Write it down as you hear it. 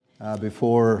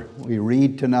Before we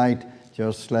read tonight,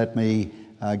 just let me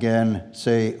again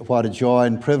say what a joy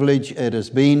and privilege it has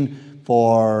been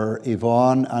for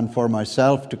Yvonne and for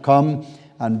myself to come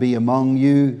and be among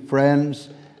you, friends.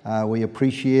 We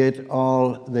appreciate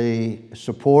all the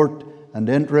support and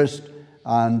interest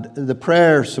and the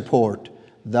prayer support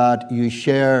that you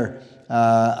share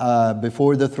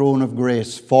before the throne of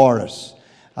grace for us.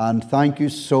 And thank you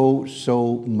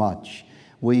so much.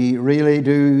 We really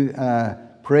do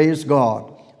praise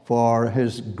God for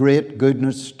His great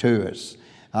goodness to us.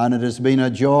 And it has been a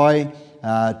joy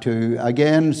to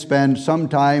again spend some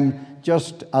time,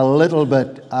 just a little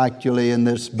bit actually, in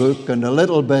this book and a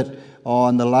little bit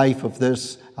on the life of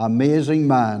this amazing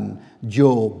man,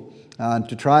 Job. And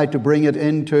to try to bring it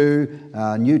into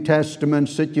a New Testament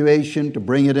situation, to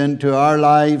bring it into our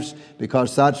lives,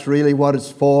 because that's really what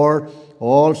it's for.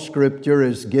 All Scripture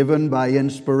is given by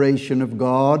inspiration of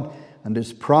God and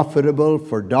is profitable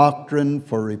for doctrine,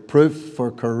 for reproof, for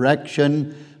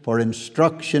correction, for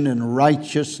instruction in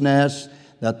righteousness,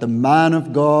 that the man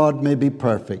of God may be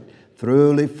perfect,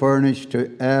 truly furnished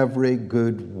to every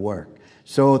good work.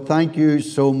 So thank you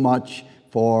so much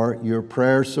for your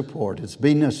prayer support. It's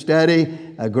been a steady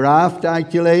graft,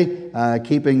 actually,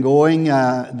 keeping going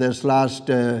this last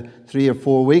 3 or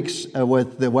 4 weeks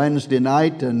with the Wednesday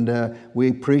night, and we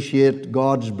appreciate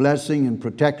God's blessing and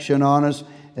protection on us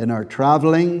in our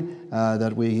traveling,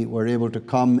 that we were able to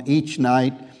come each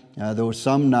night, though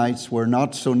some nights were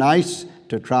not so nice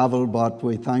to travel, but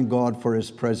we thank God for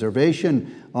His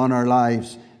preservation on our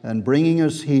lives and bringing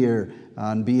us here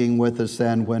and being with us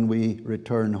then when we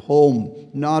return home,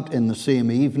 not in the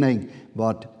same evening,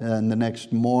 but in the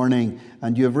next morning.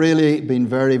 And you've really been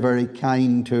very, very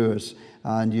kind to us,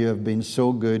 and you have been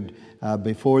so good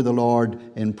before the Lord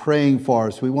in praying for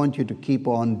us. We want you to keep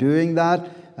on doing that.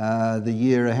 The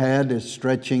year ahead is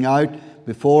stretching out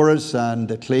before us, and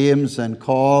the claims and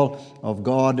call of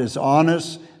God is on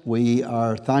us. We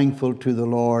are thankful to the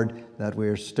Lord that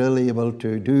we're still able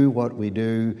to do what we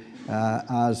do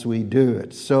as we do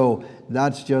it. So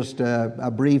that's just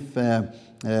a brief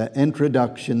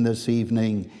introduction this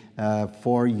evening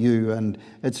for you. And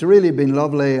it's really been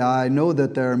lovely. I know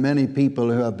that there are many people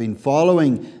who have been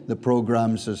following the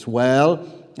programs as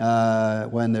well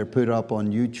when they're put up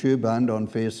on YouTube and on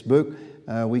Facebook.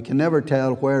 We can never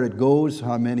tell where it goes,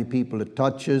 how many people it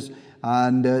touches,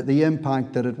 and the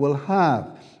impact that it will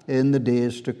have in the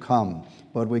days to come.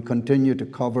 But we continue to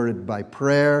cover it by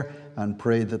prayer and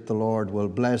pray that the Lord will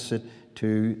bless it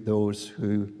to those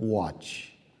who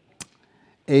watch.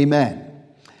 Amen.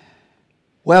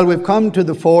 Well, we've come to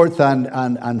the fourth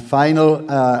and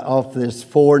final of this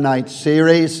 4-night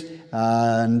series,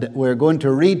 and we're going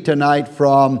to read tonight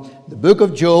from the book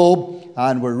of Job,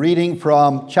 and we're reading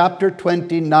from chapter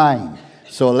 29.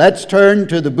 So let's turn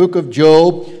to the book of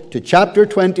Job, to chapter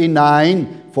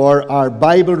 29 for our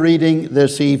Bible reading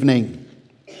this evening.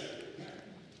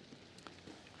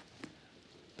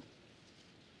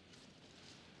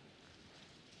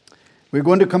 We're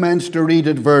going to commence to read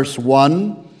at verse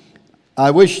 1.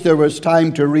 I wish there was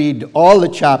time to read all the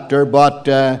chapter, but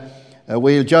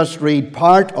we'll just read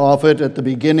part of it at the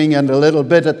beginning and a little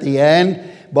bit at the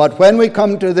end. But when we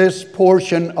come to this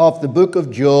portion of the book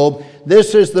of Job,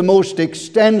 this is the most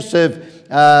extensive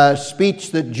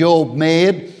speech that Job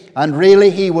made, and really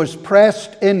he was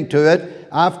pressed into it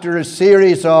after a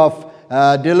series of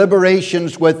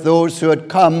deliberations with those who had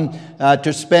come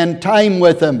to spend time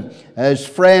with him, as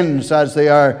friends, as they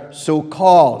are so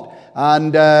called.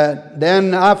 And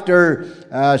then after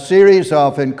a series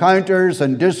of encounters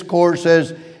and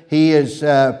discourses, he is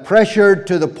pressured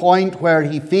to the point where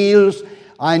he feels,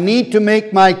 I need to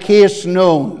make my case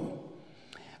known.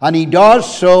 And he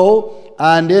does so,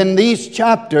 and in these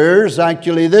chapters,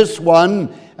 actually this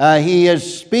one, he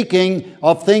is speaking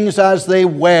of things as they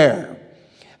were.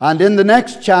 And in the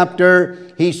next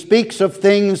chapter, he speaks of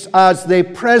things as they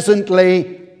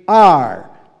presently are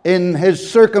in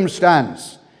his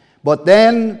circumstance. But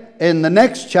then, in the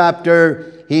next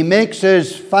chapter, he makes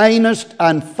his finest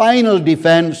and final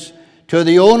defense to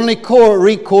the only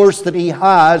recourse that he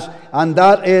has, and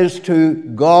that is to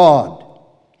God,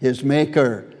 his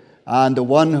Maker, and the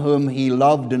one whom he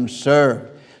loved and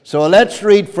served. So let's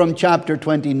read from chapter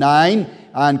 29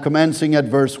 and commencing at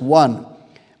verse 1.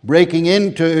 Breaking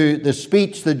into the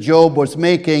speech that Job was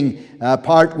making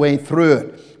partway through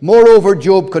it. Moreover,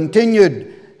 Job continued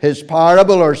his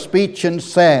parable or speech and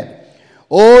said,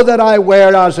 Oh, that I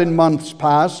were as in months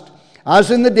past, as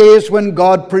in the days when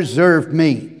God preserved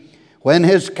me, when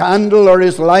his candle or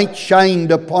his light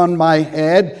shined upon my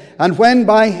head, and when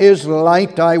by his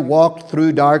light I walked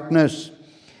through darkness.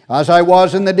 As I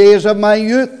was in the days of my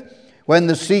youth, when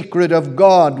the secret of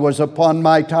God was upon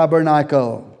my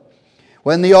tabernacle,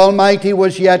 when the Almighty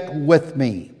was yet with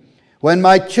me, when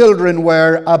my children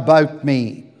were about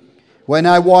me, when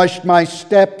I washed my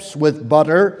steps with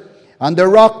butter, and the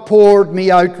rock poured me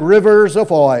out rivers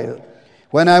of oil,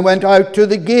 when I went out to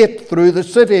the gate through the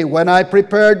city, when I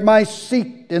prepared my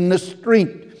seat in the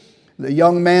street, the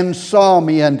young men saw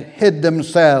me and hid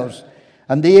themselves,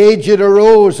 and the aged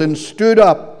arose and stood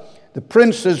up. The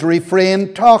princes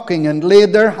refrained talking and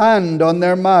laid their hand on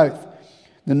their mouth.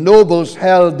 The nobles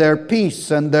held their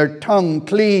peace, and their tongue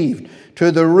cleaved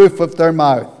to the roof of their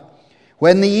mouth.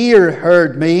 When the ear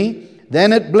heard me,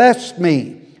 then it blessed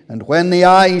me, and when the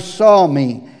eye saw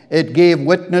me, it gave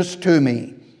witness to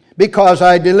me. Because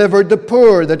I delivered the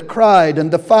poor that cried,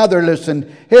 and the fatherless, and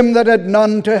him that had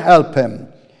none to help him.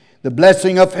 The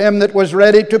blessing of him that was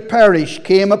ready to perish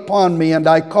came upon me, and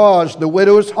I caused the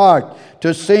widow's heart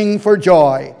to sing for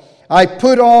joy. I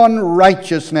put on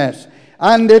righteousness,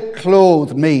 and it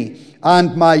clothed me,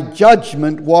 and my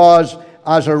judgment was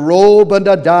as a robe and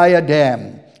a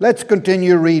diadem. Let's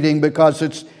continue reading, because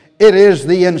it is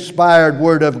the inspired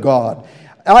word of God.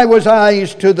 I was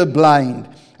eyes to the blind,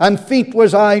 and feet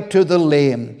was I to the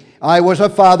lame. I was a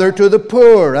father to the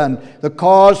poor, and the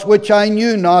cause which I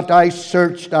knew not I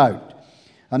searched out.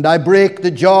 And I brake the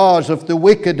jaws of the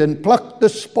wicked, and plucked the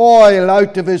spoil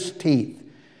out of his teeth.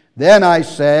 Then I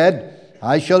said,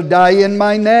 I shall die in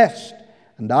my nest,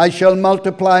 and I shall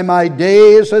multiply my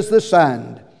days as the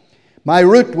sand. My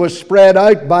root was spread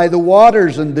out by the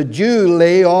waters, and the dew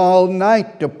lay all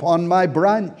night upon my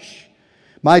branch.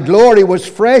 My glory was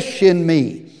fresh in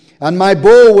me, and my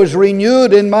bow was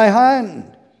renewed in my hand.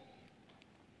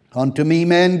 Unto me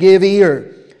men gave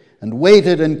ear, and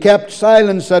waited and kept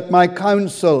silence at my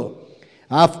counsel.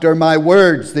 After my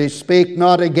words they spake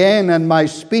not again, and my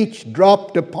speech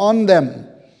dropped upon them.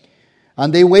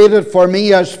 And they waited for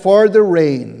me as for the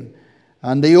rain,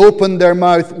 and they opened their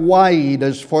mouth wide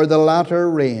as for the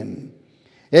latter rain.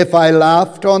 If I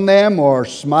laughed on them or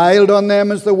smiled on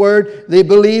them, is the word, they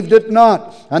believed it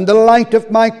not, and the light of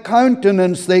my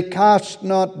countenance they cast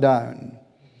not down.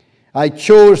 I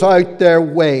chose out their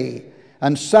way,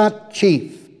 and sat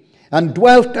chief, and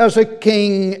dwelt as a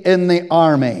king in the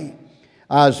army,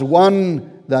 as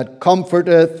one that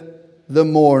comforteth the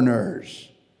mourners.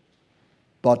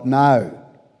 But now,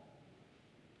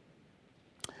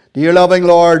 dear loving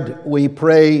Lord, we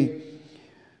pray,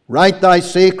 write thy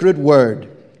sacred word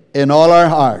in all our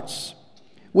hearts.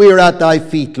 We are at thy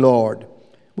feet, Lord.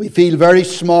 We feel very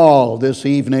small this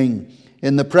evening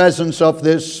in the presence of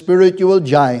this spiritual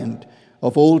giant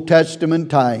of Old Testament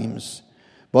times.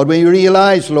 But we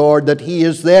realize, Lord, that he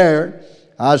is there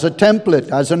as a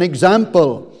template, as an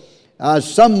example,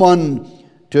 as someone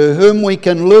to whom we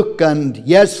can look and,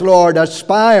 yes, Lord,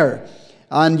 aspire.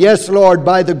 And yes, Lord,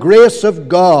 by the grace of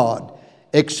God,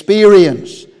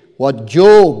 experience what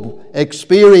Job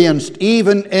experienced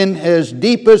even in his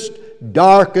deepest,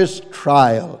 darkest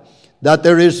trial, that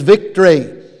there is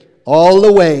victory all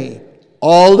the way,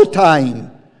 all the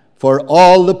time, for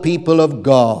all the people of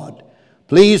God.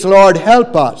 Please, Lord,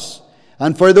 help us.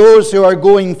 And for those who are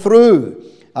going through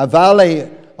a valley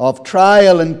of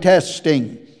trial and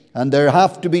testing, and there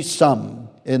have to be some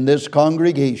in this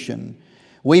congregation,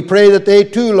 we pray that they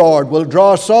too, Lord, will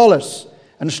draw solace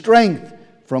and strength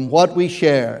from what we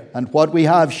share and what we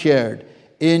have shared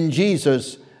in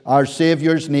Jesus, our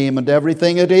Savior's name. And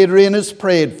everything that Adrian has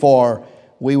prayed for,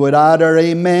 we would add our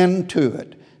amen to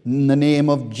it. In the name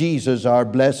of Jesus, our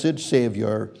blessed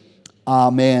Savior.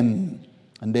 Amen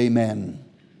and amen.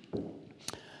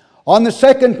 On the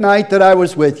second night that I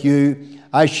was with you,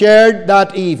 I shared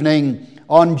that evening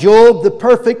on Job, the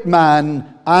perfect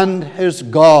man, and his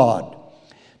God.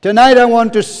 Tonight I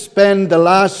want to spend the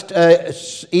last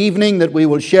evening that we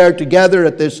will share together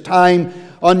at this time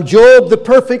on Job, the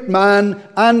perfect man,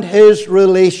 and his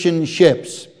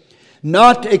relationships.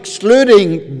 Not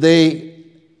excluding the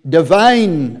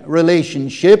divine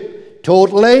relationship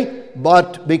totally,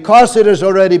 but because it has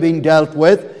already been dealt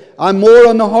with, I'm more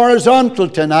on the horizontal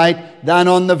tonight than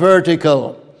on the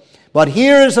vertical. But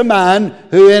here is a man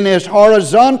who in his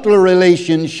horizontal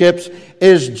relationships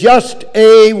is just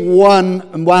a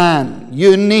one man,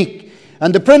 unique.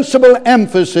 And the principal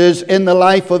emphasis in the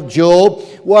life of Job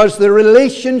was the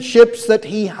relationships that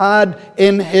he had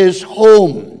in his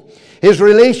home. His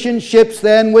relationships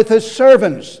then with his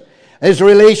servants, his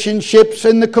relationships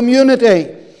in the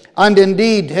community, and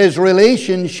indeed his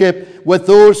relationship with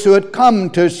those who had come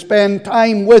to spend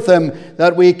time with him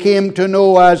that we came to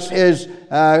know as his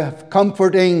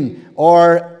comforting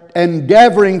or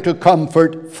endeavoring to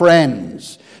comfort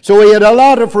friends. So he had a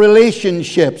lot of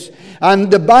relationships.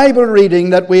 And the Bible reading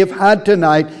that we have had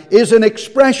tonight is an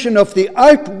expression of the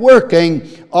outworking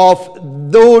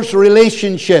of those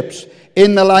relationships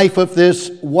in the life of this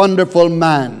wonderful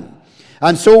man.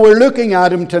 And so we're looking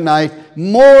at him tonight,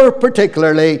 more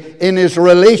particularly in his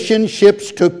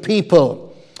relationships to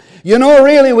people. You know,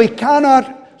 really, we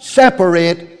cannot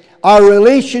separate our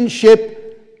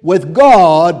relationship with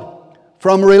God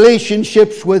from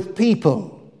relationships with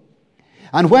people.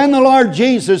 And when the Lord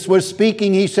Jesus was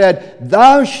speaking, he said,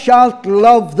 "Thou shalt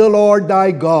love the Lord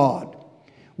thy God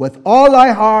with all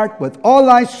thy heart, with all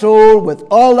thy soul, with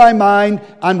all thy mind,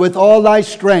 and with all thy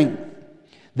strength."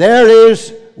 There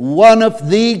is one of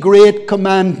the great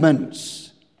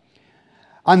commandments.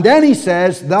 And then he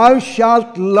says, "Thou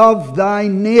shalt love thy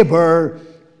neighbor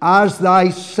as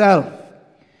thyself."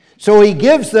 So he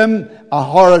gives them a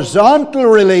horizontal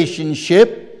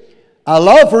relationship, a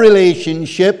love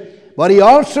relationship, but he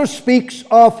also speaks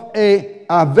of a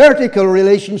vertical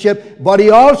relationship, but he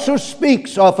also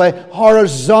speaks of a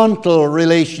horizontal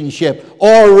relationship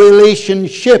or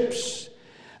relationships.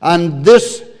 And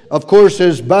this, of course,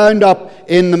 is bound up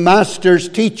in the Master's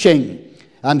teaching.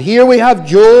 And here we have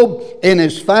Job in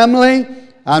his family,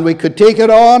 and we could take it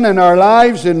on in our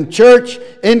lives, in church,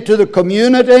 into the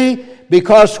community,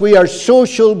 because we are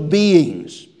social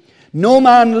beings. No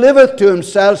man liveth to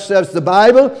himself, says the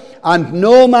Bible, and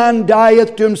no man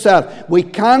dieth to himself. We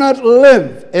cannot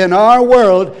live in our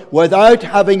world without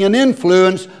having an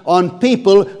influence on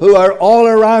people who are all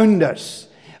around us.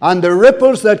 And the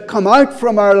ripples that come out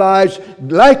from our lives,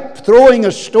 like throwing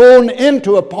a stone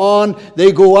into a pond,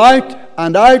 they go out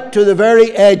and out to the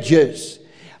very edges.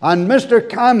 And Mr.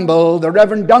 Campbell, the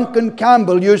Reverend Duncan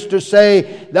Campbell, used to say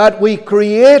that we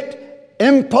create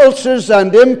impulses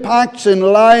and impacts in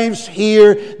lives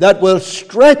here that will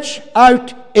stretch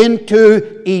out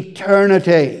into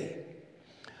eternity.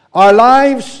 Our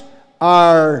lives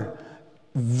are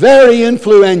very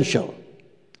influential,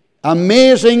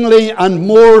 amazingly and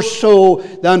more so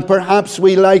than perhaps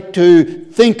we like to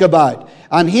think about.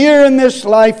 And here in this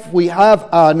life we have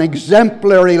an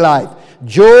exemplary life.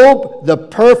 Job, the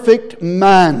perfect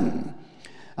man.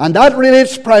 And that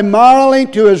relates primarily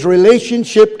to his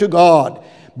relationship to God.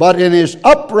 But in his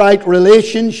upright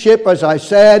relationship, as I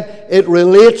said, it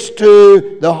relates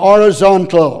to the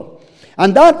horizontal.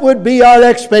 And that would be our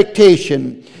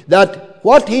expectation, that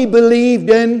what he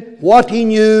believed in, what he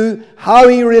knew, how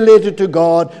he related to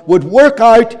God, would work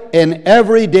out in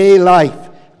everyday life.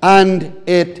 And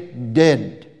it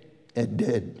did. It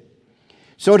did.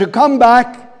 So to come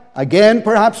back, again,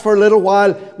 perhaps for a little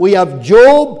while, we have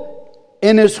Job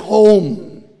in his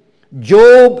home.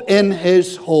 Job in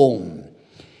his home.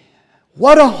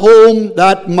 What a home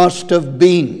that must have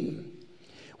been.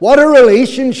 What a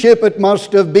relationship it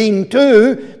must have been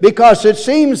too, because it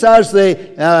seems as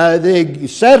they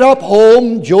set up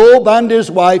home, Job and his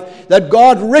wife, that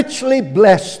God richly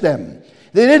blessed them.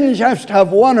 They didn't just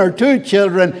have one or two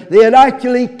children, they had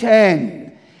actually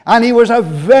 10. And he was a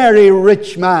very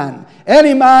rich man.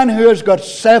 Any man who has got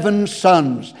 7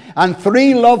 sons and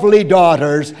 3 lovely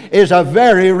daughters is a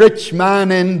very rich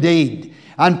man indeed.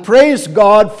 And praise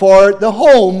God for the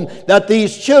home that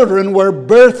these children were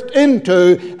birthed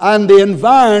into and the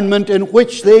environment in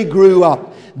which they grew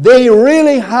up. They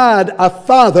really had a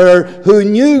father who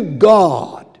knew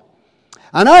God.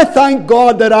 And I thank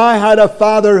God that I had a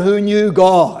father who knew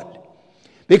God.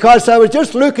 Because I was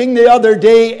just looking the other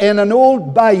day in an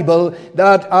old Bible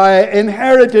that I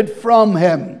inherited from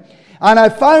him. And I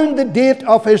found the date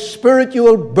of his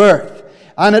spiritual birth.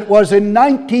 And it was in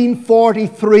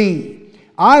 1943.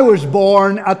 I was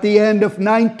born at the end of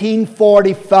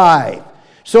 1945.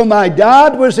 So my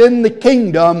dad was in the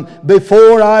kingdom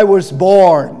before I was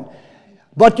born.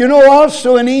 But you know,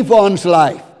 also in Yvonne's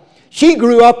life, she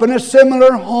grew up in a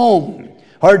similar home.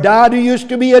 Her dad, who used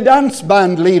to be a dance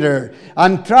band leader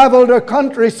and traveled the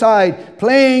countryside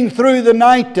playing through the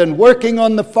night and working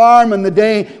on the farm in the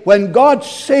day, when God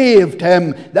saved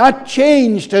him, that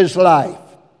changed his life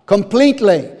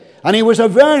completely. And he was a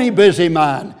very busy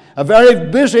man, a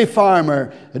very busy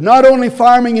farmer, not only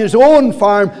farming his own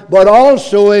farm, but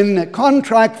also in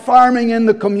contract farming in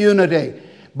the community.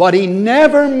 But he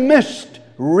never missed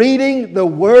reading the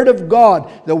Word of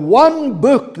God. The one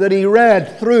book that he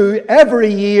read through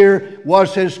every year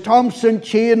was his Thompson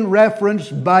Chain Reference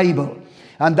Bible.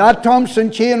 And that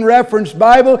Thompson Chain Reference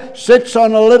Bible sits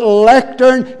on a little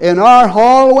lectern in our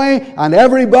hallway, and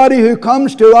everybody who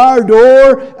comes to our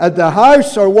door at the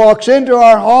house or walks into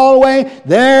our hallway,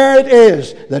 there it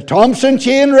is, the Thompson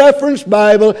Chain Reference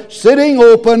Bible sitting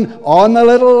open on the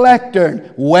little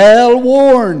lectern, well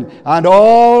worn, and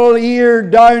all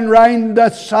eared down round the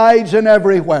sides and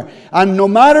everywhere. And no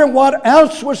matter what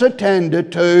else was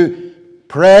attended to,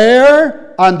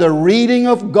 prayer and the reading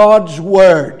of God's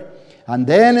Word. And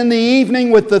then in the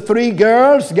evening with the 3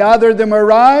 girls, gathered them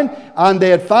around, and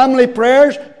they had family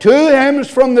prayers, 2 hymns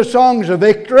from the Songs of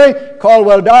Victory.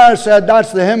 Caldwell Dyer said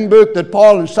that's the hymn book that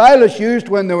Paul and Silas used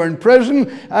when they were in prison.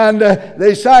 And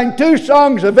they sang 2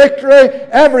 songs of victory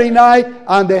every night,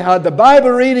 and they had the Bible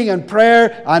reading and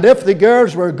prayer, and if the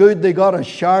girls were good, they got a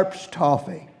Sharp's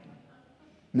toffee.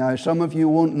 Now, some of you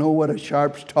won't know what a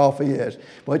Sharp's toffee is,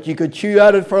 but you could chew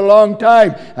at it for a long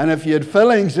time, and if you had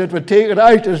fillings, it would take it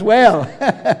out as well.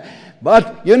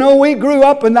 But, you know, we grew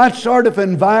up in that sort of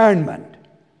environment.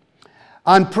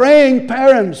 And praying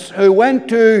parents who went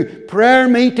to prayer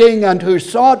meeting and who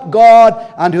sought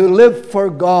God and who lived for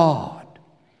God.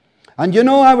 And you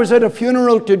know, I was at a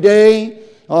funeral today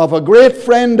of a great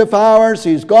friend of ours.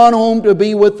 He's gone home to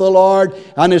be with the Lord,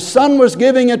 and his son was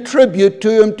giving a tribute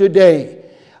to him today.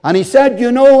 And he said,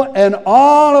 you know, in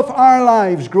all of our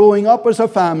lives growing up as a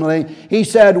family, he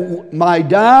said, my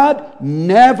dad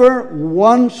never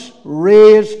once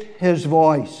raised his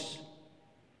voice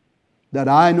that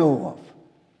I know of.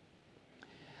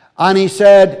 And he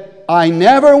said, I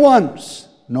never once,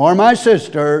 nor my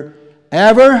sister,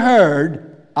 ever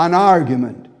heard an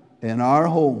argument in our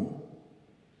home.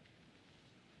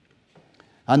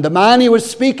 And the man he was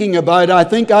speaking about, I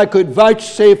think I could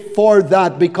vouchsafe for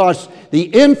that, because the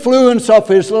influence of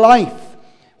his life,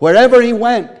 wherever he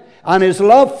went, and his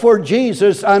love for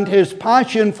Jesus and his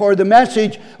passion for the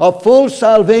message of full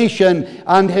salvation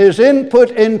and his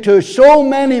input into so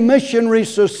many missionary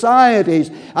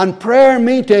societies and prayer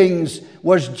meetings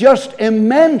was just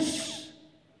immense.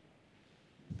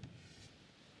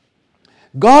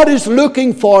 God is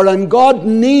looking for, and God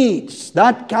needs,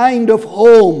 that kind of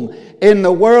home in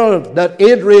the world that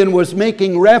Adrian was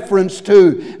making reference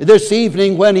to this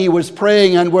evening when he was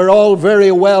praying, and we're all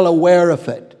very well aware of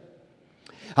it.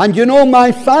 And you know,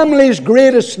 my family's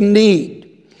greatest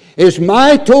need is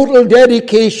my total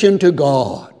dedication to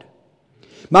God.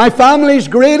 My family's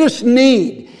greatest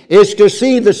need is to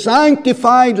see the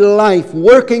sanctified life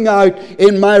working out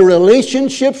in my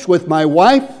relationships with my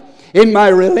wife, in my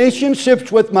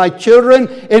relationships with my children,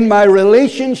 in my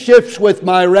relationships with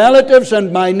my relatives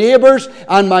and my neighbors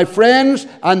and my friends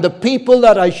and the people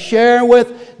that I share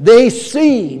with. They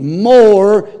see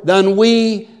more than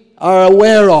we are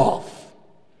aware of.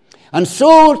 And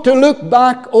so to look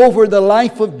back over the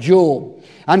life of Job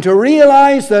and to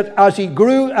realize that as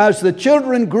the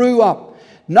children grew up,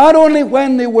 not only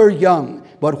when they were young,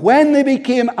 but when they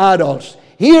became adults,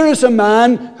 here is a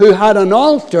man who had an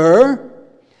altar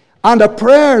and a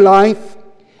prayer life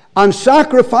and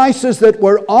sacrifices that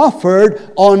were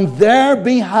offered on their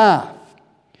behalf.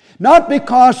 Not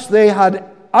because they had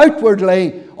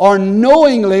outwardly or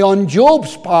knowingly on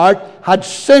Job's part had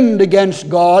sinned against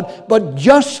God, but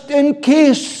just in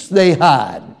case they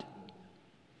had.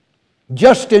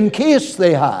 Just in case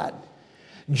they had.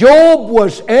 Job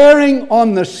was erring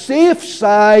on the safe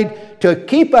side to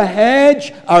keep a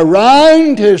hedge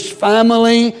around his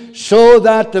family so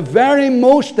that the very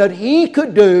most that he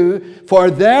could do for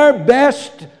their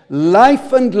best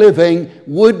life and living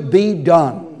would be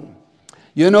done.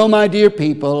 You know, my dear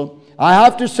people, I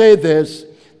have to say this,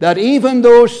 that even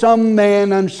though some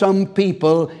men and some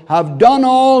people have done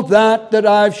all that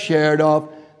I've shared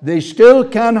of, they still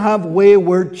can have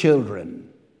wayward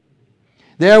children.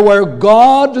 There were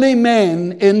godly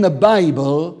men in the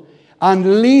Bible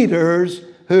and leaders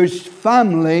whose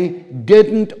family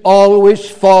didn't always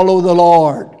follow the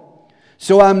Lord.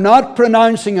 So I'm not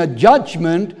pronouncing a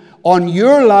judgment on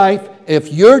your life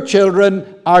if your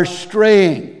children are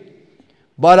straying.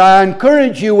 But I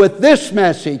encourage you with this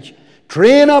message: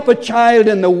 train up a child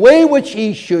in the way which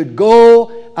he should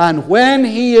go, and when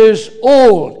he is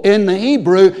old, in the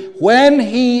Hebrew, when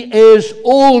he is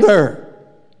older,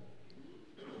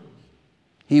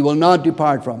 he will not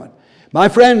depart from it. My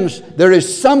friends, there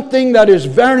is something that is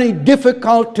very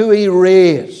difficult to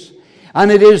erase,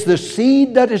 and it is the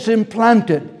seed that is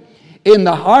implanted in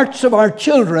the hearts of our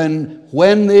children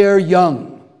when they are young.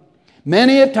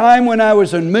 Many a time when I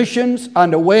was on missions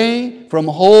and away from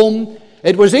home,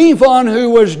 it was Yvonne who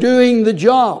was doing the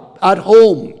job at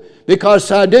home, because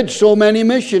I did so many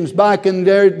missions back in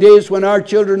their days when our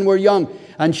children were young.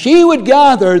 And she would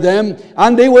gather them,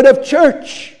 and they would have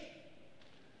church.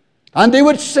 And they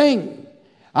would sing.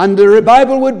 And the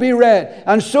Bible would be read.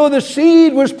 And so the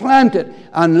seed was planted.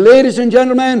 And ladies and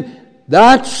gentlemen,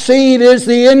 that seed is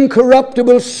the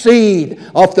incorruptible seed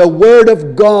of the Word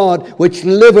of God, which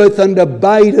liveth and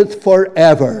abideth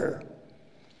forever.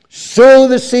 Sow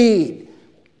the seed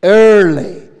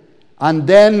early, and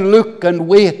then look and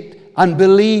wait and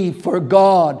believe for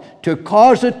God to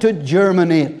cause it to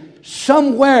germinate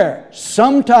somewhere,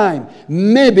 sometime,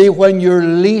 maybe when you're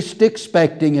least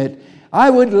expecting it.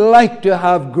 I would like to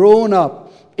have grown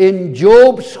up in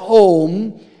Job's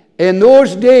home in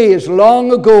those days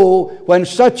long ago when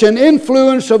such an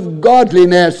influence of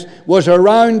godliness was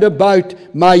around about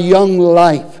my young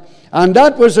life. And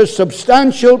that was a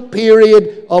substantial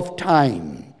period of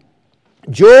time.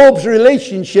 Job's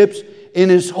relationships in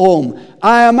his home.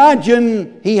 I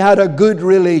imagine he had a good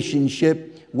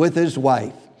relationship with his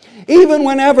wife. Even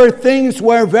whenever things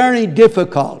were very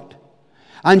difficult,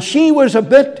 and she was a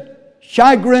bit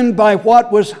chagrined by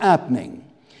what was happening,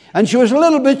 and she was a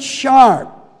little bit sharp,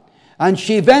 and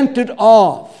she vented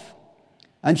off,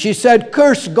 and she said,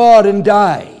 "Curse God and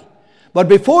die." But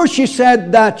before she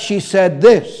said that, she said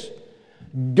this,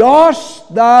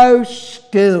 "Dost thou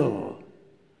still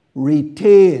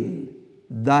retain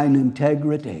thine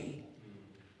integrity?"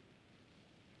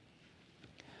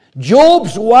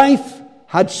 Job's wife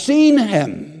had seen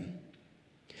him.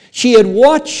 She had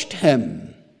watched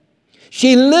him.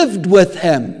 She lived with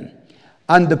him.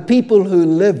 And the people who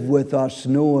live with us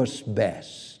know us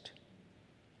best.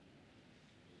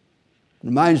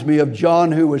 Reminds me of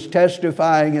John, who was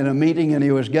testifying in a meeting, and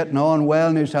he was getting on well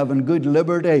and he was having good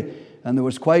liberty, and there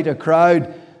was quite a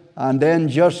crowd. And then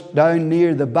just down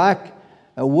near the back,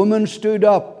 a woman stood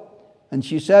up and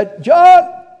she said, "John,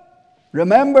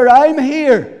 remember I'm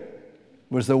here." It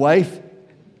was the wife.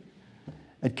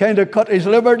 It kind of cut his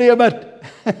liberty a bit.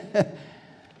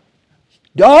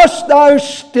 "Dost thou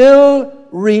still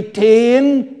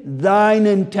retain thine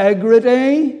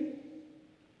integrity?"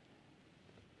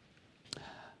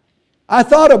 I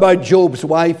thought about Job's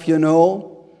wife, and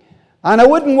I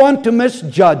wouldn't want to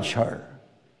misjudge her.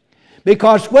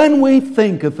 Because when we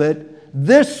think of it,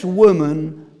 this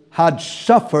woman had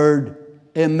suffered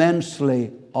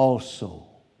immensely also.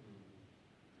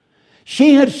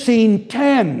 She had seen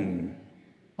 10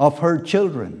 of her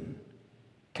children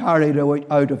carried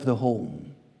out of the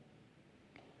home.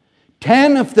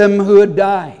 10 of them who had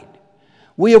died.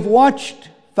 We have watched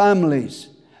families,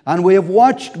 and we have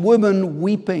watched women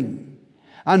weeping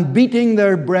and beating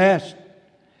their breast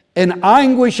in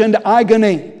anguish and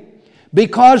agony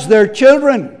because their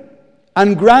children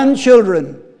and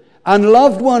grandchildren and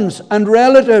loved ones and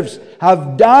relatives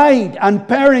have died and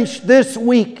perished this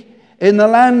week in the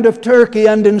land of Turkey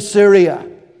and in Syria.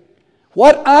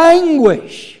 What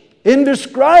anguish!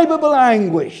 Indescribable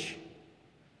anguish.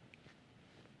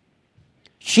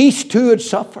 She too had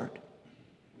suffered.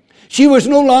 She was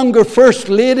no longer first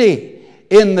lady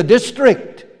in the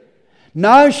district.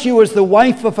 Now she was the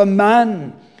wife of a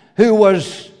man who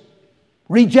was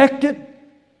rejected,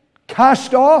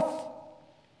 cast off.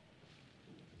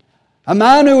 A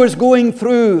man who was going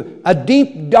through a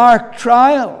deep, dark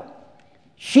trial.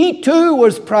 She too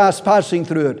was passing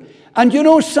through it. And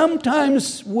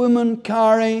sometimes women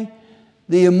carry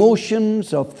the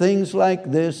emotions of things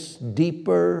like this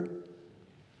deeper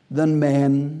than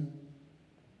men.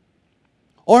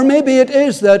 Or maybe it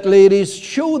is that ladies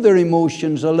show their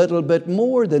emotions a little bit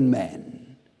more than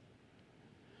men.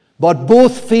 But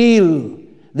both feel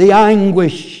the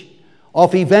anguish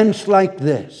of events like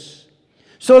this.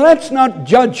 So let's not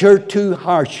judge her too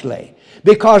harshly.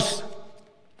 Because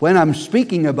when I'm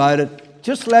speaking about it,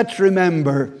 just let's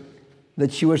remember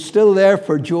that she was still there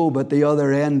for Job at the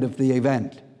other end of the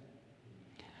event.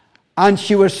 And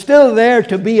she was still there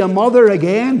to be a mother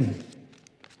again.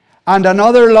 And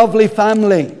another lovely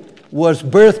family was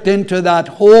birthed into that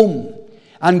home.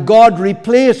 And God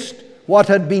replaced what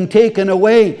had been taken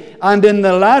away. And in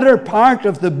the latter part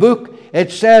of the book,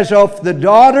 it says, "Of the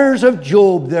daughters of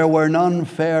Job, there were none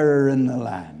fairer in the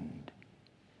land."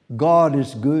 God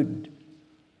is good.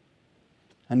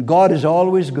 And God is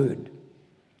always good.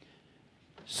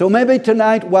 So maybe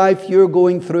tonight, wife, you're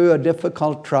going through a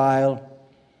difficult trial.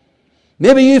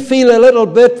 Maybe you feel a little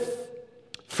bit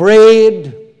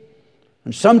afraid.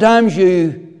 And sometimes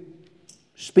you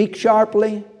speak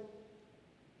sharply.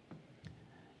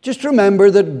 Just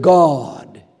remember that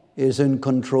God is in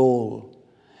control.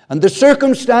 And the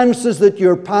circumstances that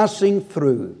you're passing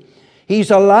through, He's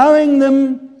allowing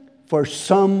them for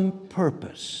some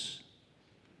purpose.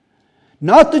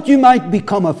 Not that you might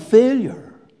become a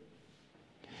failure.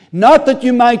 Not that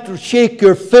you might shake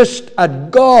your fist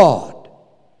at God,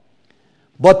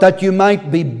 but that you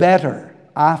might be better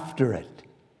after it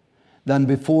than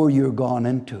before you're gone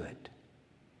into it.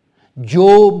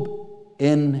 Job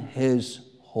in his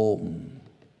home.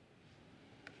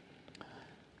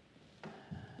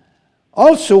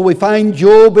 Also, we find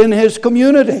Job in his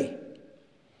community.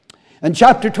 And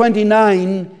chapter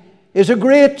 29 is a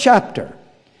great chapter,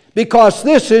 because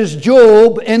this is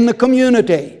Job in the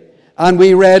community. And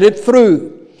we read it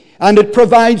through. And it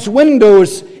provides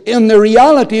windows in the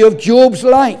reality of Job's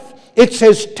life. It's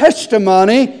his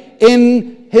testimony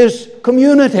in his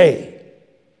community.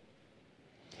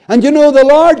 And you know, the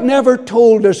Lord never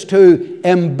told us to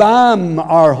embalm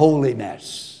our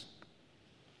holiness.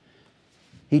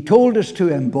 He told us to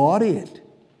embody it.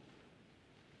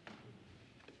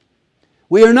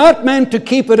 We are not meant to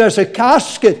keep it as a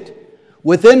casket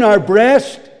within our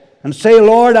breast and say,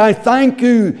 Lord, I thank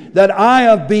you that I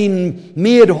have been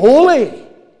made holy.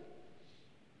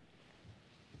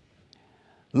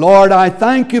 Lord, I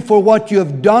thank you for what you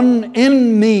have done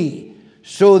in me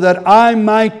so that I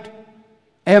might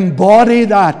embody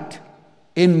that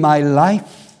in my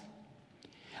life.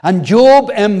 And Job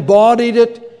embodied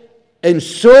it in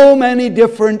so many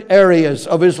different areas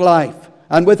of his life.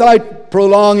 And without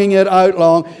prolonging it out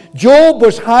long, Job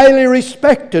was highly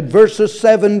respected, verses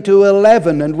 7 to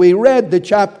 11. And we read the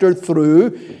chapter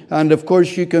through. And of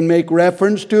course you can make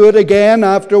reference to it again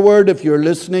afterward if you're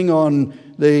listening on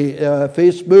the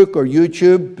Facebook or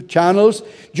YouTube channels.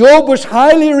 Job was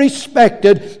highly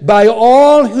respected by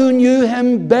all who knew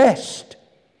him best.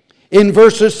 In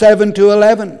verses 7 to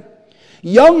 11.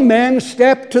 Young men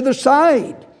stepped to the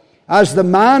side as the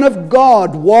man of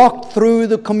God walked through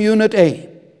the community.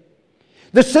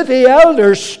 The city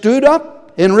elders stood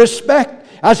up in respect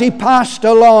as he passed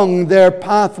along their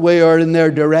pathway or in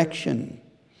their direction.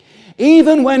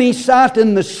 Even when he sat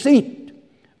in the seat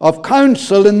of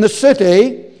council in the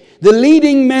city, the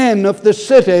leading men of the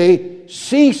city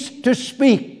ceased to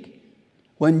speak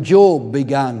when Job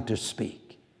began to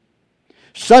speak.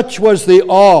 Such was the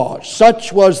awe,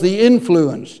 such was the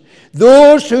influence.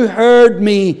 Those who heard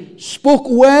me spoke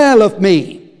well of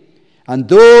me, and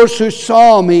those who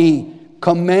saw me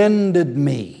commended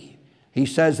me. He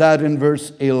says that in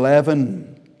verse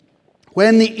 11.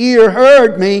 When the ear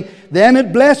heard me, then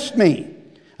it blessed me,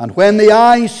 and when the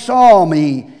eye saw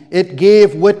me, it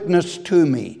gave witness to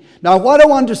me. Now what I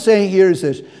want to say here is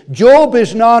this. Job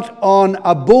is not on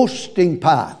a boasting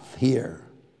path here.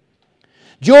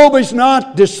 Job is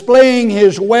not displaying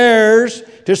his wares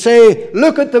to say,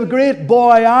 look at the great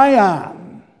boy I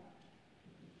am.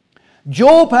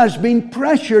 Job has been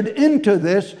pressured into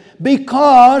this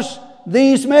because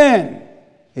these men,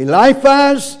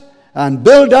 Eliphaz and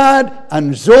Bildad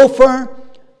and Zophar,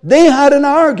 they had an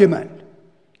argument.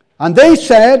 And they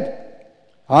said,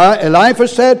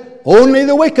 Eliphaz said, only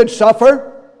the wicked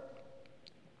suffer.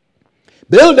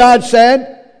 Bildad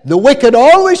said, the wicked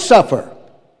always suffer.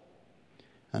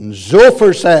 And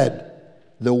Zophar said,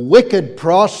 the wicked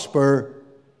prosper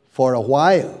for a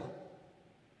while.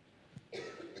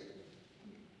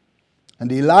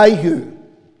 And Elihu,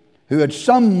 who had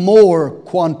some more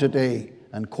quantity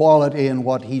and quality in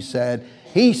what he said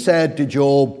to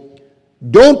Job,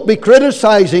 don't be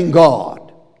criticizing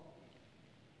God.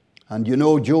 And you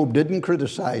know, Job didn't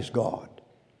criticize God.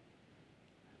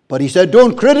 But he said,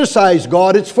 don't criticize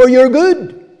God, it's for your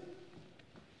good.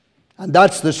 And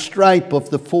that's the stripe of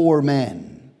the four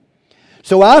men.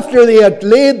 So after they had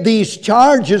laid these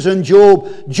charges on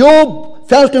Job, Job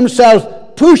felt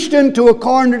himself pushed into a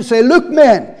corner to say, look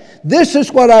men, this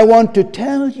is what I want to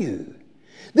tell you.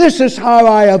 This is how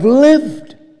I have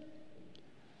lived.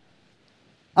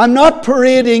 I'm not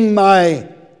parading my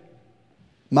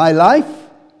life.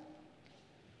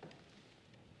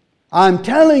 I'm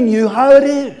telling you how it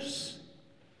is.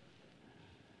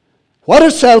 What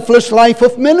a selfless life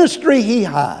of ministry he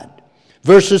had.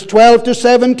 Verses 12 to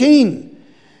 17.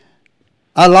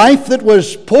 A life that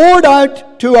was poured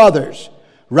out to others.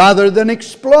 Rather than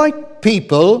exploit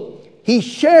people, he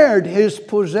shared his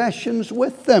possessions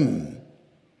with them.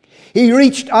 He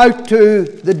reached out to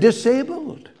the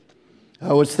disabled.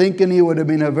 I was thinking he would have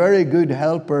been a very good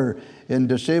helper in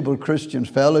Disabled Christians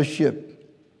Fellowship.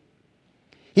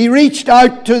 He reached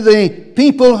out to the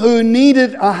people who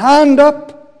needed a hand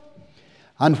up.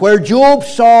 And where Job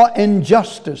saw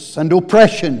injustice and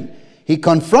oppression, he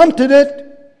confronted it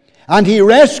and he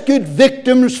rescued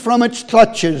victims from its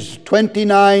clutches.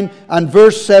 29 and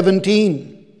verse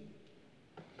 17.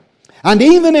 And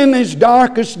even in his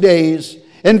darkest days,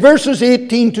 in verses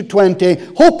 18 to 20,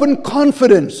 hope and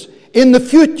confidence in the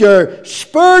future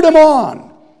spurred him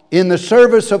on in the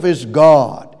service of his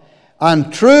God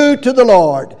and true to the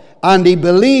Lord, and he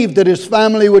believed that his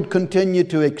family would continue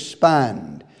to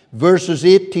expand. Verses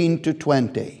 18 to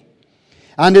 20.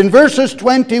 And in verses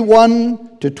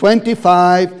 21 to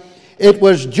 25, it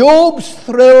was Job's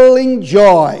thrilling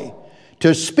joy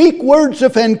to speak words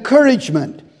of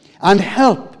encouragement and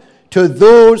help to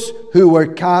those who were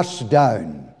cast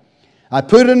down. I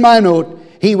put in my note,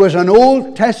 he was an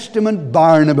Old Testament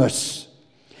Barnabas,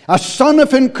 a son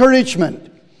of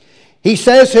encouragement. He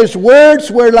says his words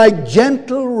were like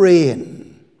gentle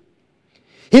rain.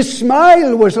 His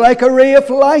smile was like a ray of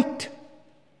light,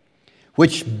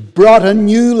 which brought a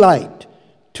new light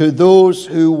to those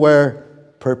who were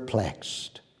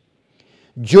perplexed.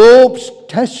 Job's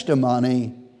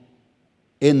testimony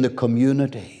in the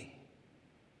community.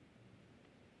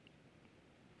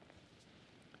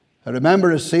 I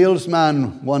remember a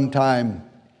salesman one time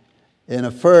in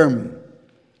a firm,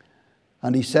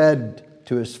 and he said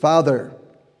to his father,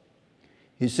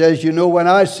 he says, you know, when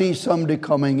I see somebody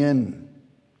coming in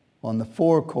on the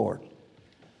forecourt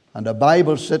and a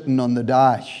Bible sitting on the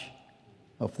dash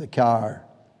of the car,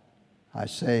 I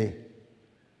say,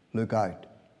 look out.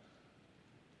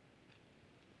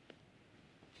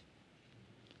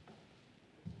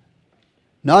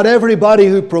 Not everybody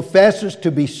who professes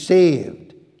to be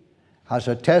saved has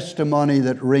a testimony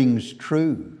that rings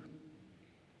true.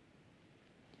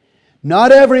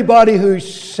 Not everybody who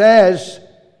says,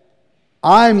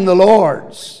 I'm the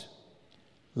Lord's,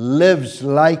 lives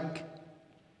like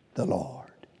the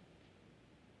Lord.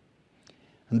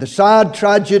 And the sad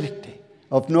tragedy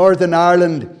of Northern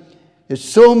Ireland is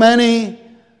so many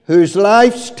whose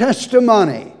life's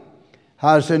testimony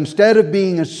has, instead of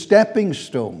being a stepping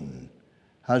stone,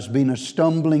 has been a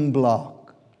stumbling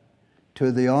block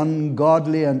to the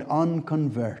ungodly and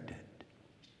unconverted.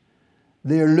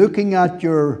 They're looking at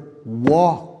your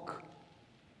walk,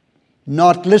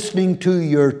 not listening to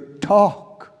your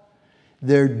talk.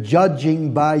 They're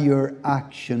judging by your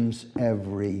actions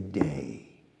every day.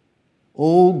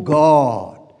 Oh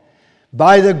God,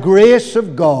 by the grace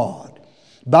of God,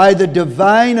 by the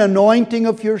divine anointing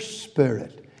of your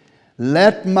Spirit,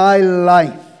 let my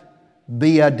life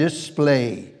be a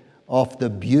display of the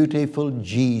beautiful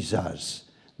Jesus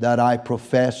that I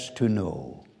profess to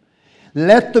know.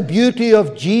 Let the beauty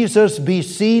of Jesus be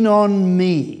seen on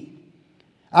me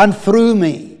and through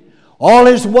me, all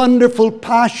his wonderful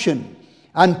passion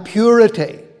and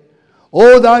purity.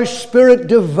 O thou Spirit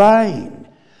divine,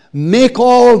 make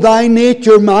all thy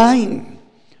nature mine,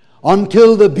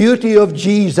 until the beauty of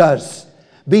Jesus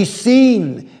be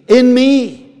seen in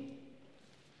me.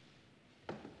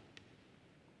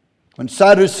 When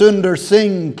Sadhu Sundar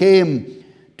Singh came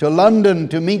to London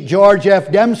to meet George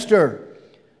F. Dempster,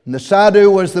 and the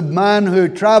Sadhu was the man who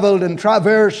traveled and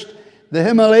traversed the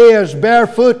Himalayas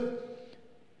barefoot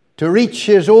to reach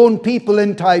his own people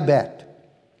in Tibet.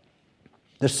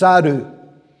 The Sadhu,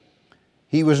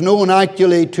 he was known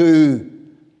actually to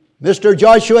Mr.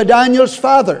 Joshua Daniels'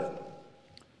 father.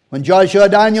 When Joshua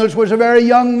Daniels was a very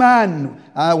young man,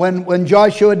 when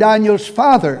Joshua Daniels'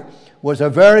 father was a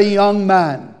very young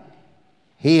man,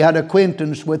 he had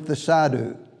acquaintance with the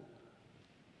Sadhu.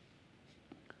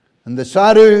 And the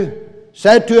Sadhu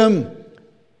said to him,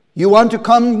 you want to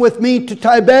come with me to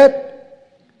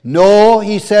Tibet? No,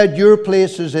 he said, your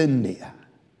place is India.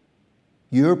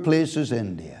 Your place is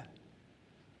India.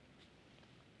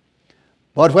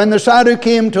 But when the Sadhu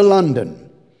came to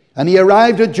London, and he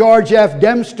arrived at George F.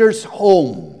 Dempster's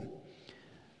home,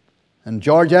 and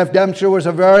George F. Dempster was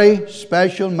a very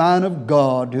special man of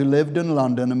God who lived in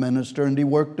London, a minister, and he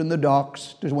worked in the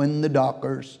docks to win the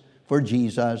dockers for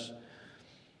Jesus.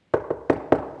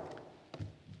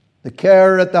 The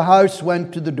carer at the house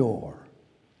went to the door.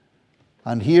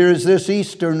 And here is this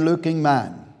Eastern-looking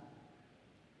man.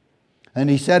 And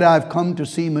he said, I've come to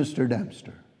see Mr.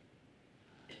 Dempster.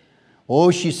 Oh,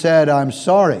 she said, I'm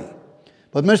sorry,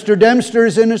 but Mr. Dempster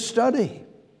is in his study.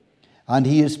 And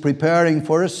he is preparing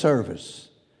for a service.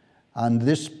 And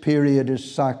this period is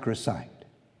sacrosanct.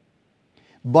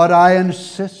 But I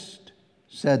insist,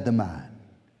 said the man,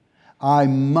 I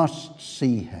must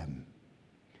see him.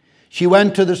 She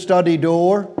went to the study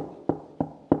door.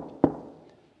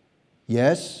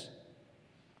 Yes.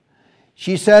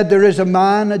 She said, there is a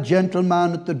man, a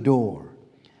gentleman at the door,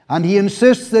 and he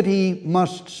insists that he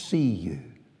must see you.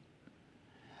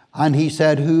 And he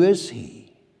said, who is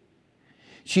he?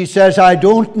 She says, I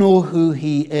don't know who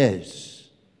he is,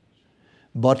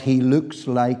 but he looks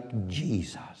like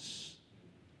Jesus.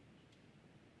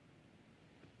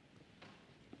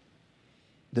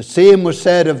 The same was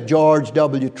said of George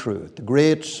W. Truett, the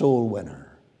great soul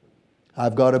winner.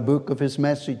 I've got a book of his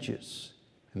messages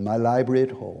in my library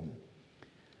at home.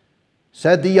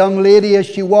 Said the young lady as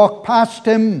she walked past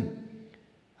him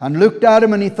and looked at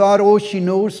him, and he thought, oh, she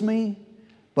knows me,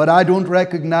 but I don't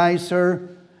recognize her.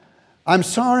 I'm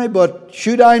sorry, but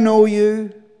should I know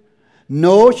you?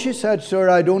 No, she said, sir,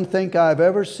 I don't think I've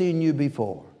ever seen you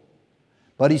before.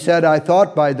 But he said, I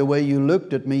thought by the way you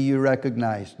looked at me, you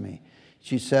recognized me.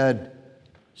 She said,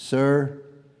 sir,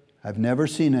 I've never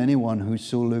seen anyone who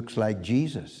so looks like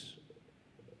Jesus.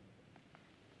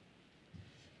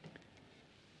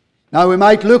 Now, we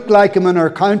might look like him in our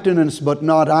countenance, but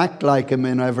not act like him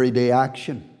in everyday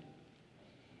action.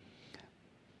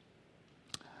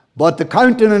 But the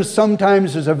countenance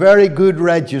sometimes is a very good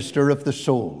register of the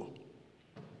soul.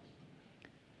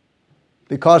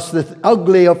 Because the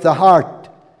ugly of the heart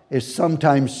is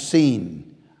sometimes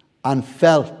seen and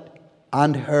felt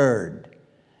and heard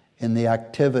in the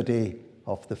activity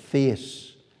of the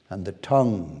face and the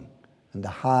tongue and the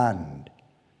hand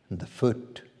and the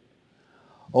foot.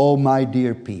 Oh, my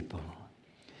dear people,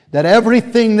 that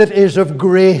everything that is of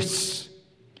grace,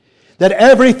 that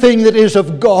everything that is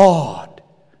of God,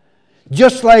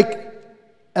 just like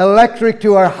electric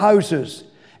to our houses,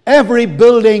 every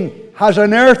building has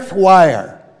an earth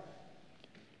wire.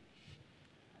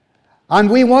 And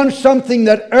we want something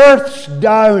that earths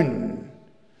down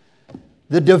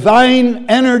the divine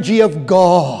energy of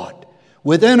God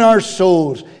within our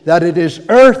souls, that it is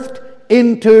earthed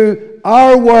into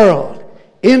our world,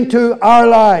 into our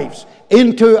lives,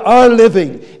 into our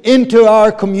living, into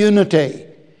our community,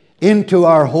 into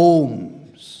our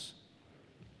homes.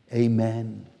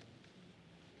 Amen.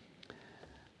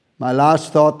 My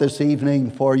last thought this evening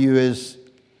for you is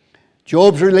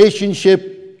Job's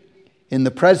relationship in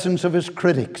the presence of his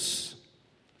critics.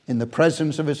 In the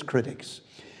presence of his critics.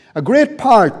 A great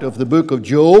part of the book of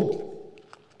Job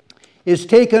is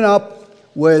taken up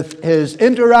with his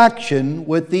interaction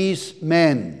with these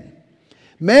men.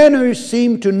 Men who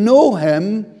seemed to know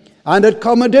him and had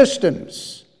come a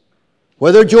distance.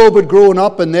 Whether Job had grown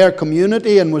up in their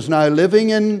community and was now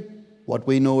living in what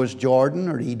we know as Jordan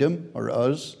or Edom or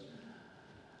Uz.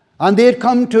 And they had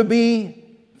come to be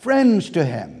friends to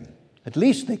him. At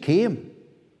least they came.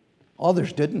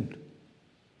 Others didn't.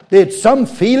 They had some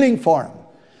feeling for him.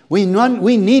 We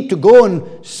need to go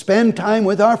and spend time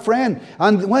with our friend.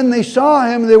 And when they saw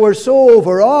him, they were so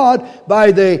overawed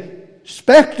by the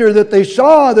specter that they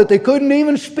saw that they couldn't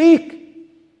even speak.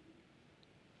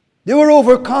 They were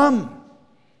overcome.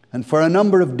 And for a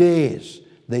number of days,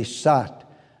 they sat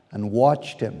and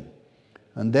watched him.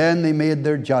 And then they made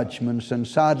their judgments, and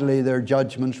sadly their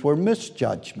judgments were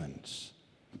misjudgments.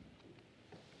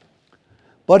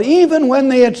 But even when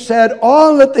they had said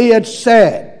all that they had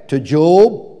said to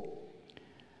Job,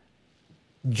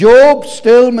 Job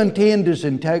still maintained his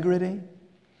integrity.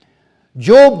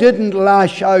 Job didn't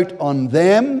lash out on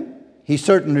them. He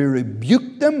certainly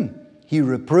rebuked them. He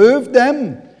reproved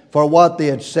them for what they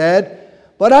had said.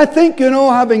 But I think,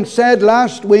 having said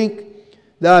last week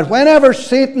that whenever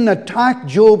Satan attacked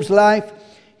Job's life,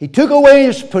 he took away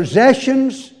his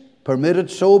possessions, permitted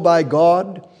so by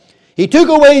God. He took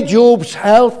away Job's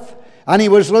health, and he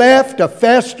was left a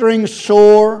festering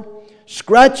sore,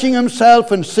 scratching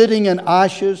himself and sitting in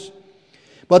ashes.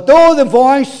 But though the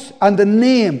voice and the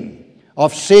name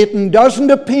of Satan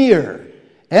doesn't appear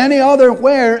any other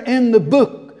where in the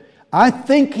book, I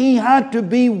think he had to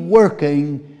be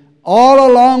working all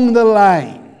along the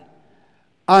line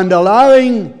and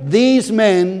allowing these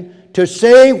men to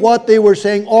say what they were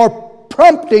saying, or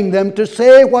prompting them to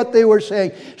say what they were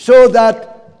saying, so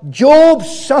that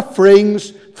Job's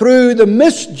sufferings through the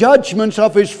misjudgments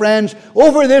of his friends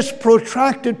over this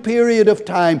protracted period of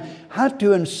time had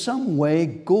to in some way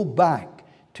go back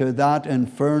to that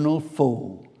infernal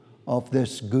foe of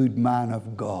this good man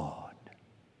of God.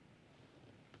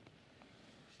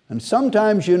 And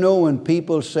sometimes, when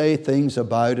people say things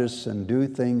about us and do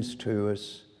things to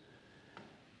us,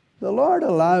 the Lord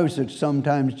allows it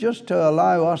sometimes just to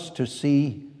allow us to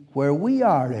see where we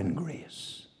are in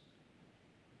grace.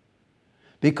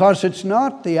 Because it's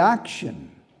not the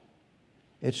action,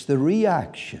 it's the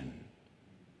reaction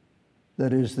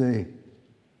that is the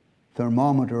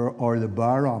thermometer or the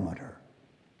barometer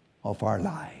of our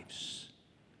lives.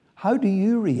 How do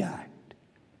you react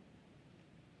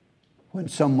when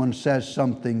someone says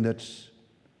something that's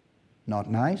not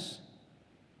nice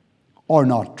or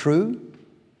not true?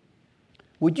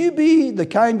 Would you be the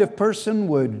kind of person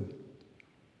would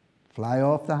fly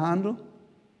off the handle?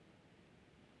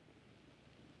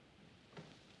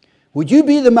 Would you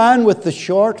be the man with the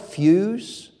short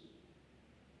fuse?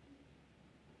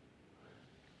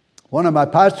 One of my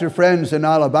pastor friends in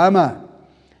Alabama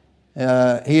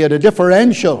He had a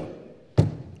differential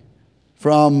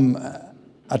from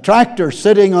a tractor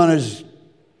sitting on his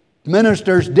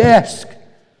minister's desk.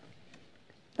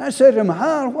 I said to him,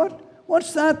 Hal,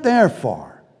 what's that there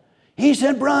for? He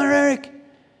said, Brother Eric,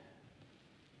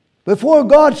 before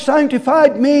God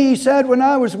sanctified me, he said, when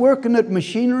I was working at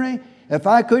machinery, if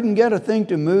I couldn't get a thing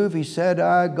to move, he said,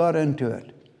 I got into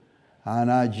it.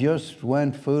 And I just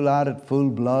went full at it, full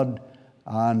blood,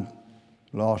 and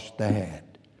lost the head.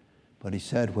 But he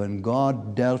said, when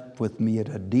God dealt with me at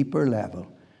a deeper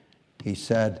level, he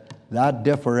said, that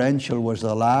differential was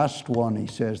the last one, he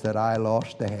says, that I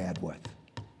lost the head with.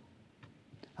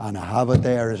 And I have it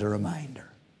there as a reminder.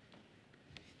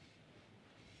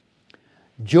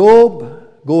 Job,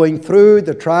 going through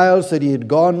the trials that he had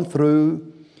gone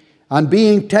through and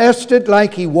being tested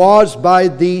like he was by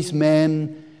these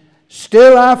men,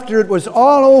 still after it was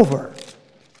all over,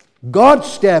 God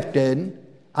stepped in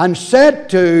and said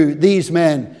to these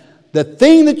men, the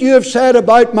thing that you have said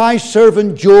about my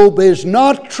servant Job is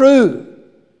not true.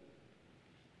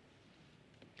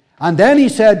 And then he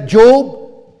said,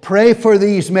 Job, pray for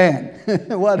these men.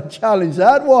 What a challenge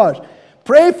that was.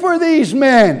 Pray for these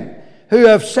men who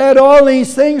have said all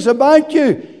these things about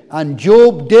you. And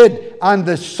Job did. And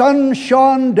the sun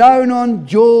shone down on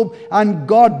Job, and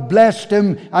God blessed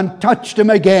him and touched him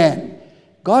again.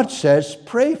 God says,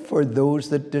 pray for those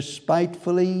that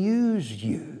despitefully use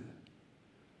you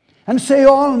and say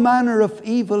all manner of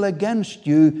evil against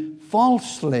you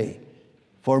falsely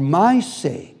for my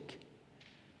sake.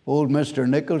 Old Mr.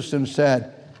 Nicholson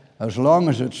said, as long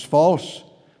as it's false,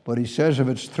 but he says if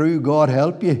it's true, God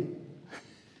help you.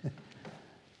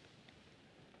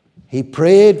 He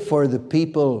prayed for the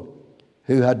people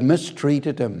who had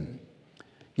mistreated him.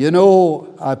 You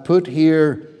know, I put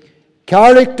here,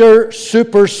 character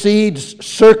supersedes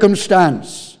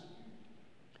circumstance.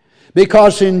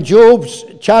 Because in Job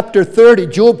chapter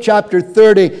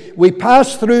 30, we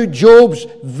pass through Job's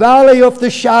valley of the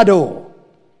shadow.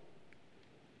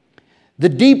 The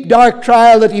deep, dark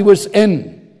trial that he was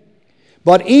in.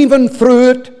 But even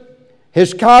through it,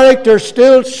 his character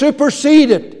still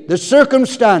superseded the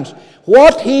circumstance.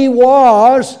 What he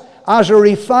was as a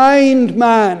refined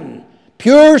man,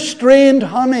 pure strained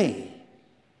honey.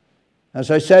 As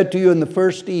I said to you in the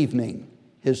first evening,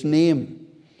 his name.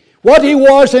 What he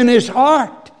was in his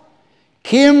heart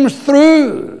came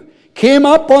through, came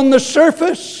up on the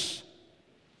surface.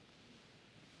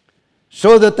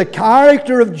 So that the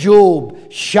character of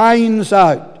Job shines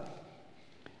out.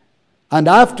 And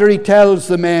after he tells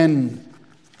the men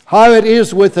how it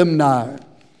is with him now,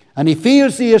 and he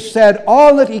feels he has said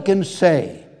all that he can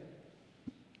say,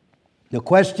 the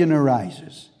question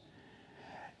arises,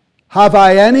 have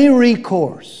I any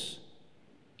recourse?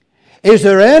 Is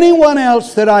there anyone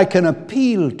else that I can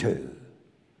appeal to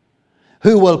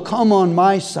who will come on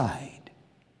my side?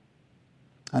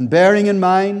 And bearing in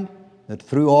mind that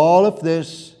through all of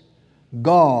this,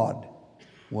 God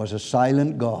was a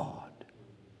silent God.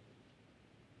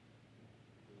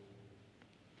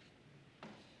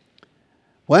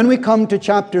 When we come to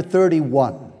chapter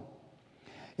 31,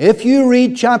 if you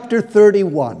read chapter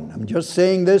 31, I'm just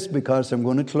saying this because I'm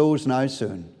going to close now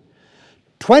soon.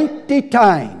 20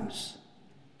 times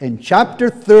in chapter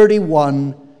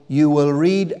 31, you will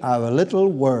read a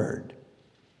little word,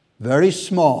 very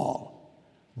small,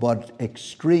 but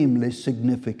extremely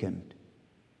significant.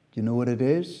 Do you know what it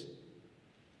is?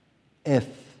 If.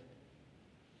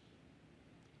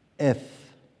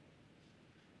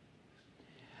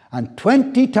 And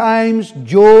 20 times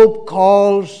Job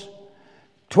calls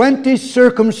 20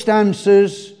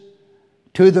 circumstances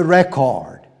to the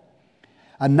record.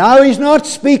 And now he's not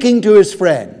speaking to his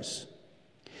friends.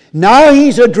 Now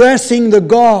he's addressing the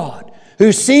God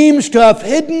who seems to have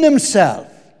hidden himself.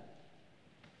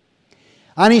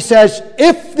 And he says,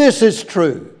 if this is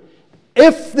true,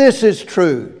 if this is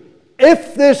true,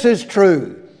 if this is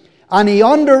true, and he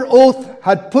under oath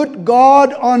had put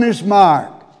God on his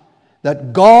mark,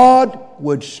 that God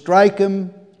would strike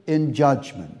him in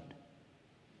judgment.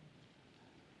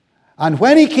 And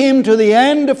when he came to the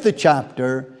end of the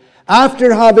chapter,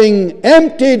 after having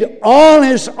emptied all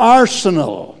his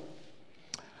arsenal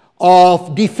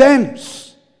of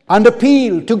defense and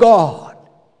appeal to God,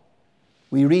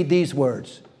 we read these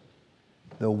words.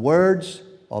 The words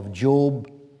of Job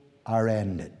are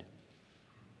ended.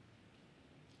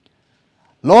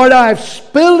 Lord, I have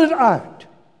spilled it out.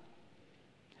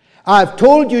 I've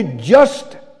told you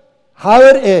just how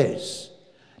it is,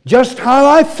 just how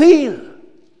I feel.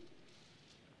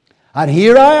 And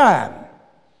here I am.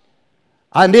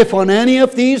 And if on any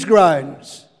of these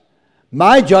grounds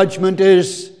my judgment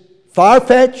is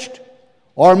far-fetched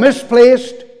or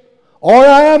misplaced, or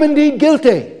I am indeed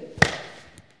guilty,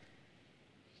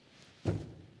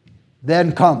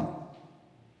 then come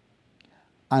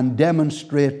and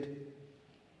demonstrate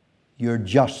your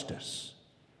justice.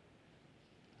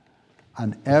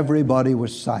 And everybody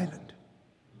was silent.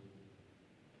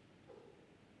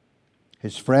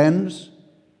 His friends,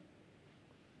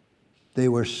 they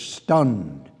were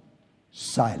stunned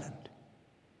silent.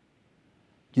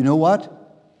 Do you know what?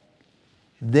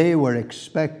 They were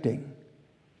expecting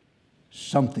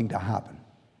something to happen.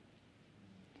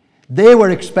 They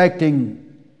were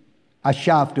expecting a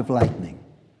shaft of lightning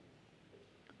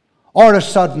or a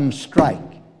sudden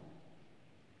strike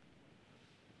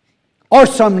or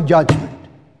some judgment.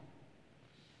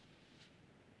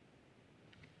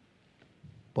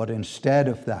 But instead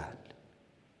of that,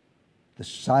 the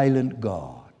silent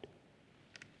God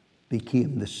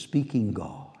became the speaking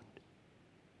God.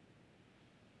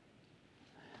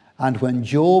 And when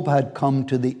Job had come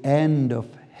to the end of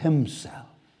himself,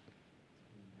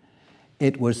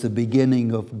 it was the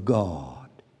beginning of God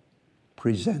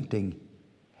presenting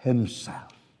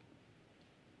himself.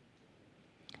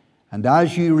 And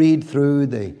as you read through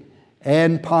the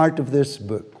end part of this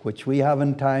book, which we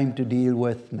haven't time to deal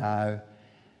with now,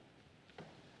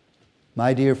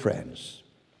 my dear friends,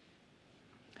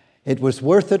 it was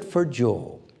worth it for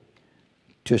Job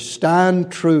to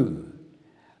stand true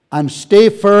and stay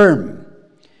firm,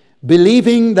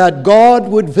 believing that God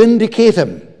would vindicate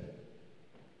him.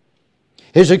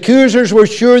 His accusers were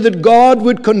sure that God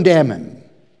would condemn him.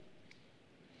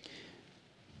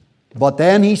 But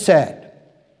then he said,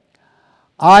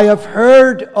 I have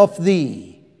heard of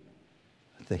thee,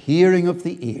 the hearing of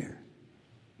the ear,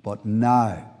 but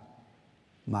now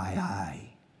my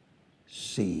eye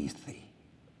seeth thee.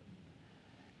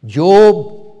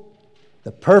 Job,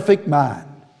 the perfect man,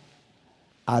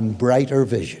 and brighter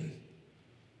vision.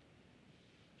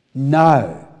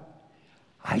 Now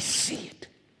I see it.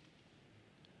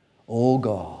 Oh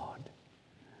God,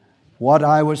 what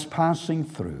I was passing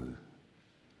through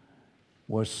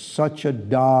was such a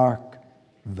dark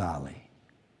valley.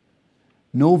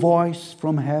 No voice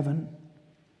from heaven,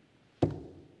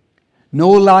 no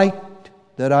light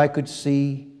that I could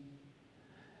see,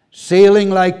 sailing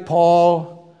like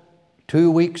Paul,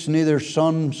 2 weeks neither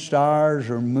sun, stars,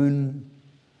 or moon,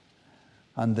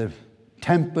 and the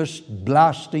tempest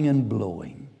blasting and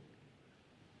blowing.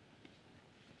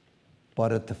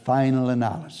 But at the final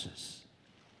analysis,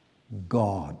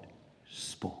 God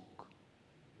spoke.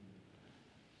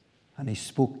 And he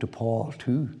spoke to Paul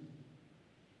too,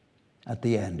 at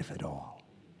the end of it all.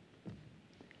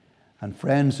 And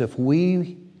friends, if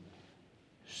we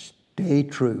stay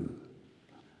true,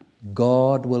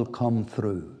 God will come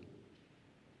through.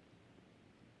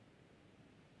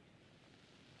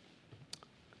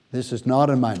 This is not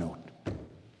in my note.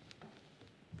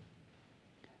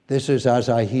 This is as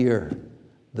I hear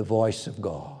the voice of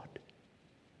God.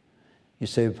 You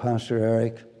say, Pastor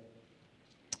Eric,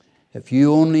 if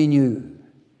you only knew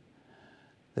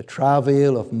the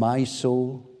travail of my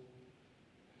soul,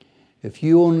 if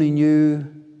you only knew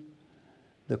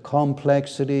the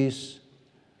complexities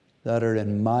that are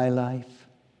in my life,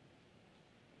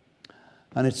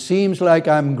 and it seems like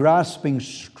I'm grasping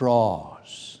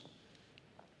straws.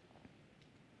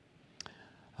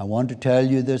 I want to tell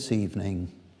you this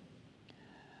evening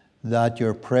that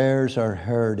your prayers are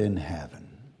heard in heaven.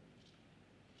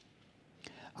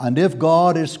 And if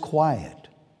God is quiet,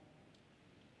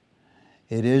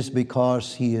 it is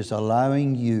because He is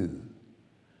allowing you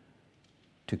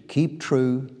to keep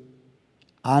true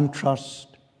and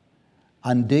trust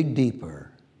and dig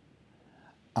deeper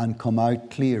and come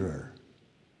out clearer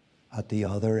at the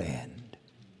other end.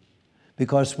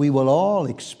 Because we will all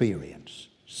experience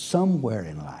somewhere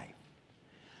in life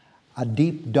a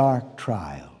deep, dark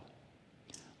trial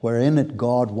wherein it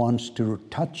God wants to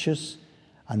touch us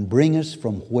and bring us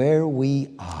from where we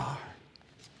are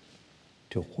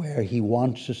to where He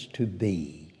wants us to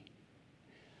be.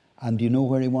 And do you know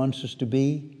where He wants us to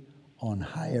be? On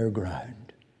higher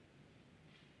ground.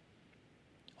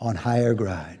 On higher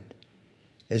ground.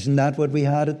 Isn't that what we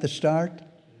had at the start?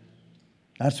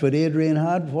 That's what Adrian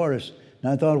had for us.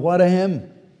 And I thought, what a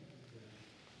hymn.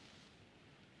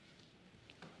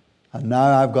 And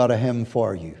now I've got a hymn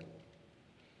for you.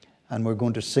 And we're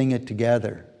going to sing it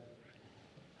together.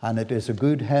 And it is a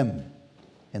good hymn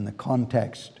in the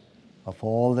context of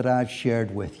all that I've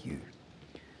shared with you.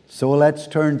 So let's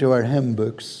turn to our hymn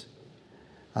books.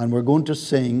 And we're going to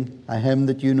sing a hymn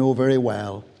that you know very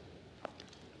well.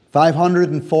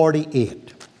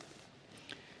 548.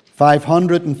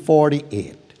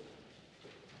 548.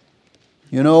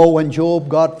 You know, when Job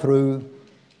got through,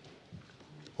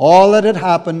 all that had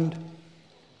happened,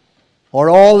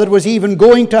 or all that was even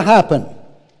going to happen,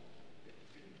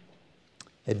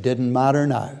 it didn't matter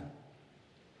now.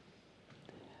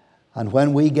 And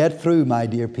when we get through, my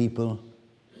dear people,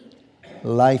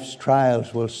 life's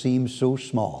trials will seem so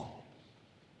small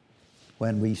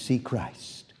when we see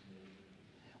Christ.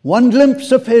 One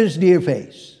glimpse of His dear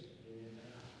face,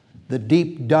 the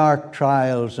deep, dark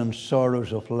trials and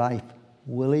sorrows of life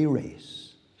will erase.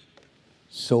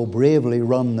 So bravely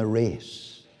run the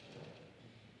race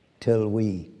till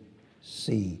we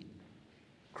see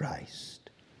Christ.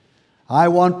 I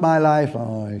want my life,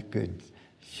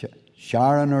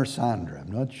 Sharon or Sandra,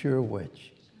 I'm not sure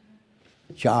which.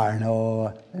 Sharon,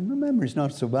 and my memory's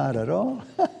not so bad at all.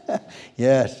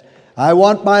 Yes, I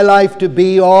want my life to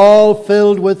be all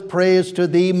filled with praise to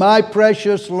Thee, my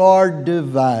precious Lord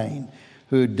divine,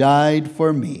 who died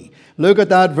for me. Look at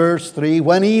that verse 3.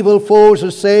 When evil foes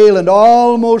assail and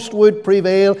almost would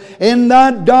prevail, in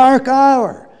that dark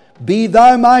hour, be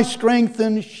Thou my strength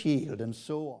and shield, and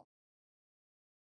so on.